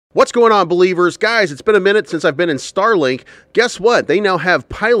What's going on, Believers? Guys, it's been a minute since I've been in StarLink. Guess what? They now have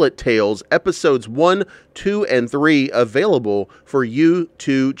Pilot Tales episodes 1, 2, and 3 available for you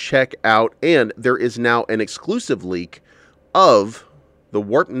to check out. And there is now an exclusive leak of the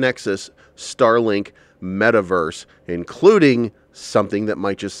Warp Nexus StarLink metaverse, including something that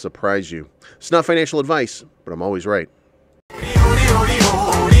might just surprise you. It's not financial advice, but I'm always right.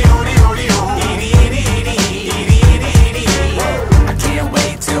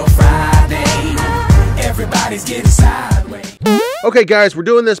 Everybody's getting sideways. Okay, guys, we're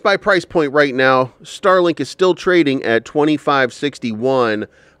doing this by price point right now. StarLink is still trading at $25.61.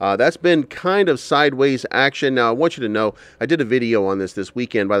 That's been kind of sideways action. Now, I want you to know, I did a video on this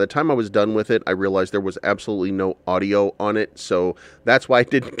weekend. By the time I was done with it, I realized there was absolutely no audio on it, so that's why it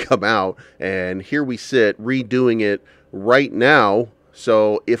didn't come out. And here we sit, redoing it right now.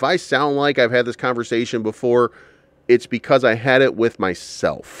 So if I sound like I've had this conversation before, it's because I had it with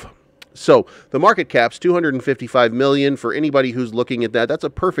myself. So the market cap's $255 million. For anybody who's looking at that, that's a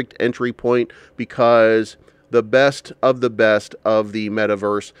perfect entry point, because the best of the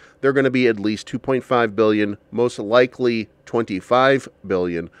metaverse, they're going to be at least $2.5 billion, most likely $25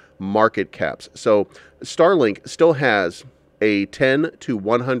 billion market caps. So StarLink still has a 10 to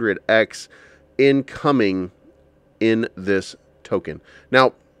 100x incoming in this token.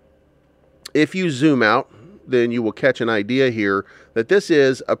 Now, if you zoom out, then you will catch an idea here that this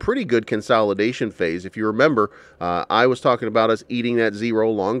is a pretty good consolidation phase. If you remember, I was talking about us eating that zero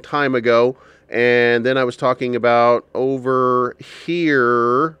a long time ago, and then I was talking about over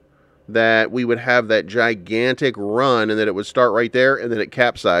here that we would have that gigantic run, and that it would start right there, and then it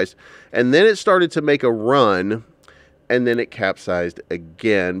capsized, and then it started to make a run, and then it capsized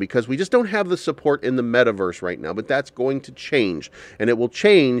again, because we just don't have the support in the metaverse right now. But that's going to change, and it will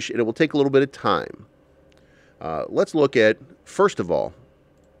change, and it will take a little bit of time. Let's look at, first of all,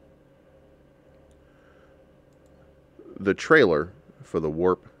 the trailer for the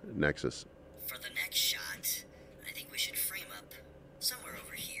Warp Nexus. For the next shot, I think we should frame up somewhere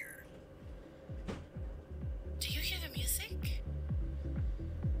over here. Do you hear the music?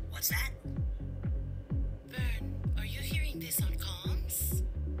 What's that? Vern, are you hearing this on comms?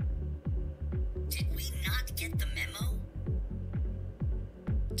 Did we not get the memo?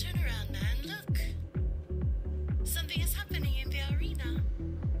 Turn around, man, look. Something is happening in the arena.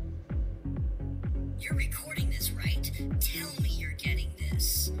 You're recording this, right? Tell me you're getting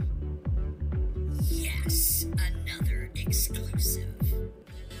this. Yes, another exclusive.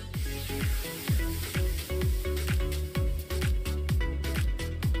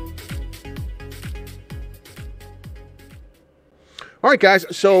 All right, guys,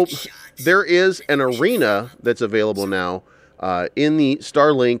 so there is an arena that's available now in the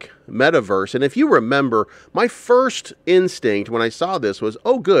StarLink metaverse. And if you remember, my first instinct when I saw this was,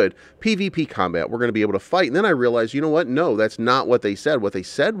 oh, good, PvP combat. We're going to be able to fight. And then I realized, you know what? No, that's not what they said. What they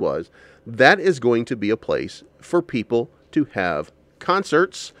said was that is going to be a place for people to have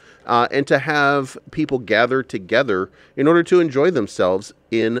concerts and to have people gather together in order to enjoy themselves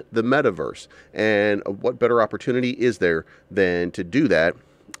in the metaverse. And what better opportunity is there than to do that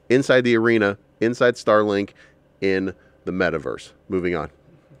inside the arena, inside StarLink, in the metaverse. Moving on.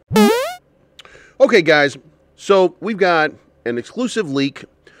 Okay, guys, so we've got an exclusive leak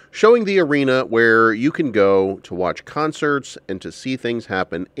showing the arena where you can go to watch concerts and to see things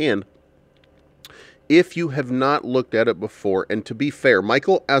happen. And if you have not looked at it before, and to be fair,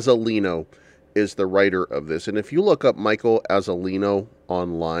 Michael Azzolino is the writer of this. And if you look up Michael Azzolino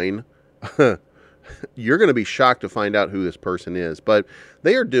online, you're going to be shocked to find out who this person is. But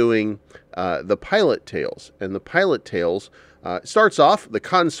they are doing the Pilot Tales. And the Pilot Tales starts off, the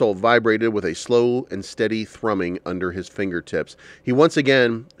console vibrated with a slow and steady thrumming under his fingertips. He once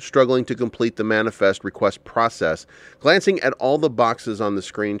again struggling to complete the manifest request process, glancing at all the boxes on the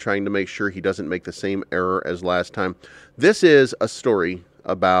screen, trying to make sure he doesn't make the same error as last time. This is a story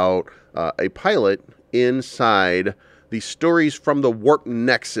about a pilot inside the stories from the Warp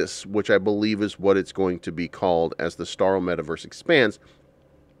Nexus, which I believe is what it's going to be called as the Star Metaverse expands.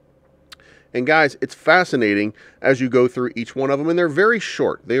 And guys, it's fascinating as you go through each one of them, and they're very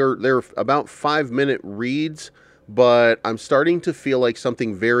short. They're about 5-minute reads, but I'm starting to feel like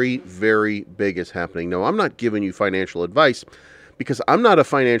something very, very big is happening. Now, I'm not giving you financial advice because I'm not a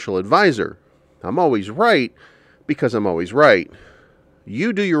financial advisor. I'm always right because I'm always right.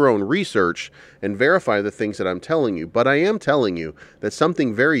 You do your own research and verify the things that I'm telling you. But I am telling you that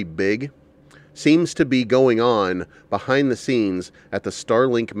something very big seems to be going on behind the scenes at the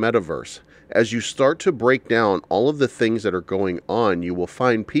StarLink metaverse. As you start to break down all of the things that are going on, you will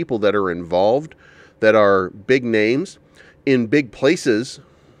find people that are involved, that are big names, in big places,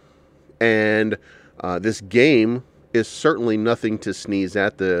 And this game is certainly nothing to sneeze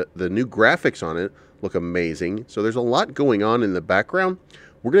at. The new graphics on it look amazing. So there's a lot going on in the background.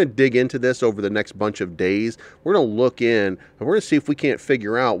 We're going to dig into this over the next bunch of days. We're going to look in and we're going to see if we can't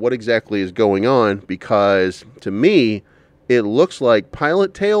figure out what exactly is going on, because to me, it looks like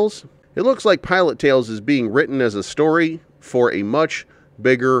Pilot Tales. It looks like Pilot Tales is being written as a story for a much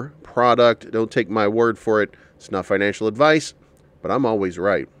bigger product. Don't take my word for it. It's not financial advice, but I'm always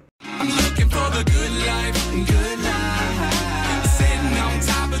right. I'm looking for the good life, good life. Sitting on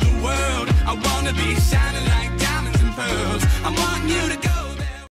top of the world. I want to be shining like diamonds and pearls. I want you to go.